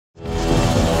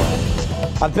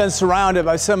I've been surrounded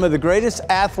by some of the greatest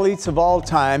athletes of all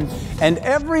time, and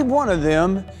every one of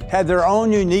them had their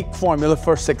own unique formula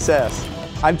for success.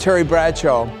 I'm Terry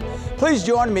Bradshaw. Please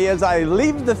join me as I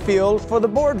leave the field for the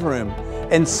boardroom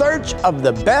in search of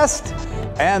the best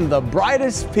and the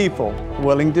brightest people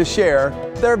willing to share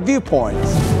their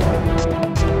viewpoints.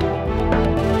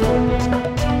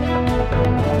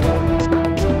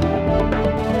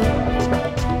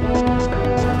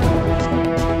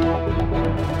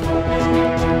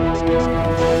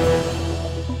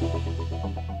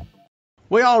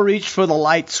 We all reach for the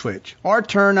light switch or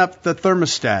turn up the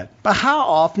thermostat, but how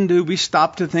often do we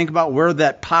stop to think about where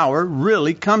that power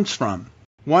really comes from?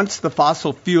 Once the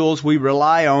fossil fuels we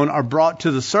rely on are brought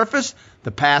to the surface,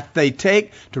 the path they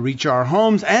take to reach our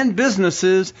homes and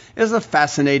businesses is a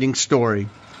fascinating story.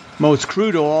 Most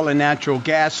crude oil and natural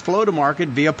gas flow to market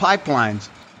via pipelines.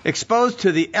 Exposed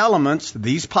to the elements,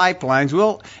 these pipelines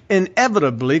will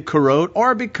inevitably corrode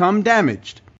or become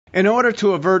damaged. In order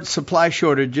to avert supply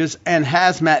shortages and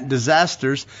hazmat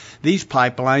disasters, these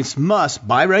pipelines must,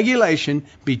 by regulation,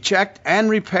 be checked and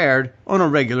repaired on a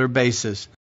regular basis.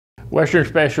 Western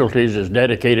Specialties is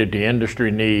dedicated to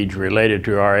industry needs related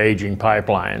to our aging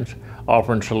pipelines,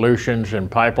 offering solutions in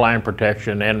pipeline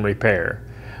protection and repair.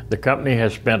 The company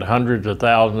has spent hundreds of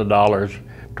thousands of dollars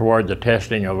toward the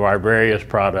testing of our various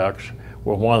products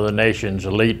with one of the nation's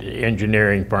elite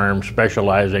engineering firms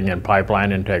specializing in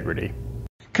pipeline integrity.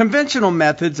 Conventional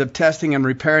methods of testing and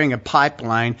repairing a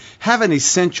pipeline haven't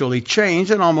essentially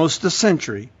changed in almost a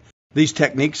century. These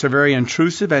techniques are very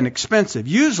intrusive and expensive,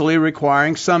 usually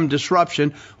requiring some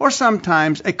disruption or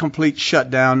sometimes a complete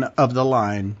shutdown of the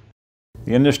line.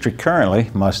 The industry currently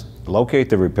must locate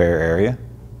the repair area,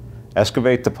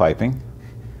 excavate the piping,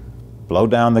 blow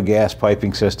down the gas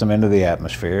piping system into the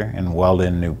atmosphere, and weld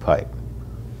in new pipe.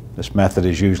 This method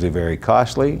is usually very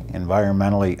costly,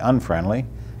 environmentally unfriendly,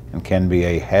 and can be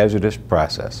a hazardous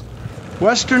process.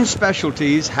 Western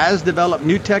Specialties has developed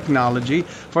new technology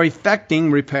for effecting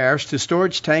repairs to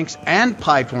storage tanks and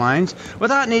pipelines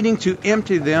without needing to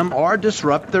empty them or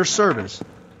disrupt their service.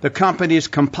 The company's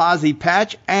composite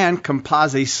patch and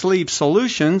composite sleeve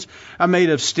solutions are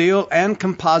made of steel and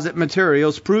composite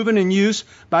materials proven in use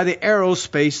by the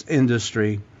aerospace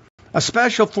industry. A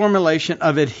special formulation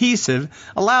of adhesive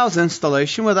allows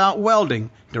installation without welding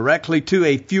directly to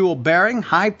a fuel-bearing,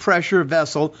 high-pressure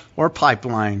vessel or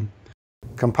pipeline.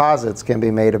 Composites can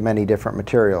be made of many different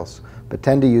materials, but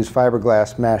tend to use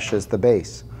fiberglass mesh as the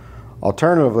base.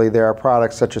 Alternatively, there are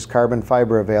products such as carbon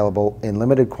fiber available in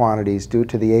limited quantities due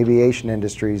to the aviation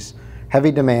industry's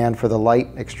heavy demand for the light,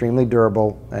 extremely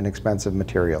durable, and expensive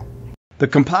material. The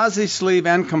composite sleeve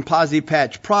and composite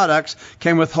patch products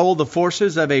can withhold the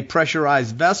forces of a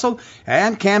pressurized vessel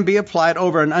and can be applied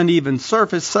over an uneven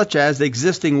surface such as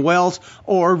existing wells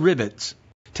or rivets.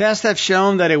 Tests have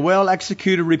shown that a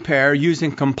well-executed repair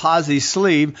using composite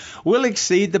sleeve will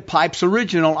exceed the pipe's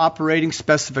original operating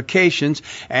specifications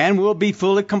and will be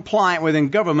fully compliant within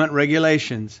government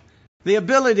regulations. The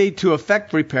ability to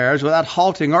effect repairs without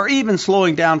halting or even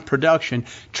slowing down production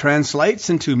translates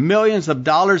into millions of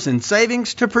dollars in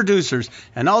savings to producers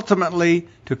and ultimately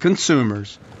to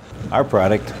consumers. Our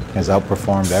product has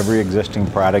outperformed every existing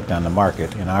product on the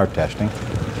market in our testing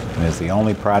and is the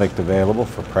only product available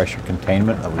for pressure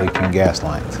containment of leaking gas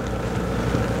lines.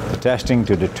 The testing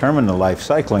to determine the life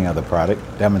cycling of the product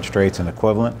demonstrates an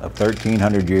equivalent of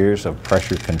 1,300 years of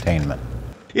pressure containment.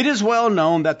 It is well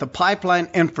known that the pipeline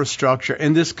infrastructure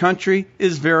in this country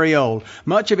is very old.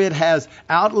 Much of it has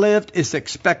outlived its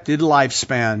expected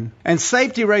lifespan. And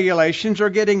safety regulations are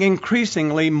getting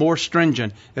increasingly more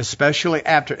stringent, especially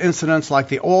after incidents like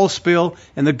the oil spill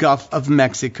in the Gulf of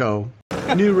Mexico.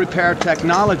 New repair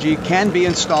technology can be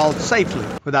installed safely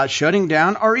without shutting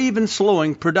down or even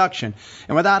slowing production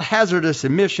and without hazardous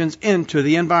emissions into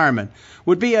the environment.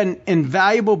 Would be an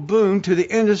invaluable boon to the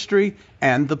industry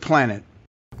and the planet.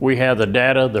 We have the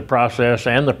data, the process,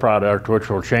 and the product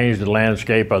which will change the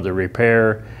landscape of the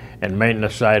repair and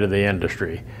maintenance side of the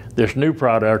industry. This new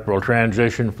product will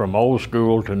transition from old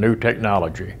school to new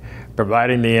technology,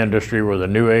 providing the industry with a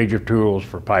new age of tools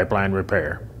for pipeline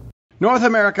repair. North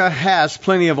America has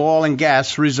plenty of oil and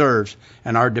gas reserves,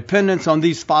 and our dependence on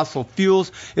these fossil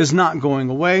fuels is not going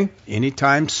away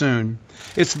anytime soon.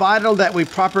 It's vital that we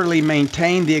properly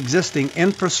maintain the existing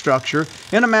infrastructure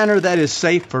in a manner that is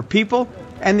safe for people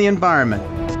and the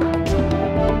environment.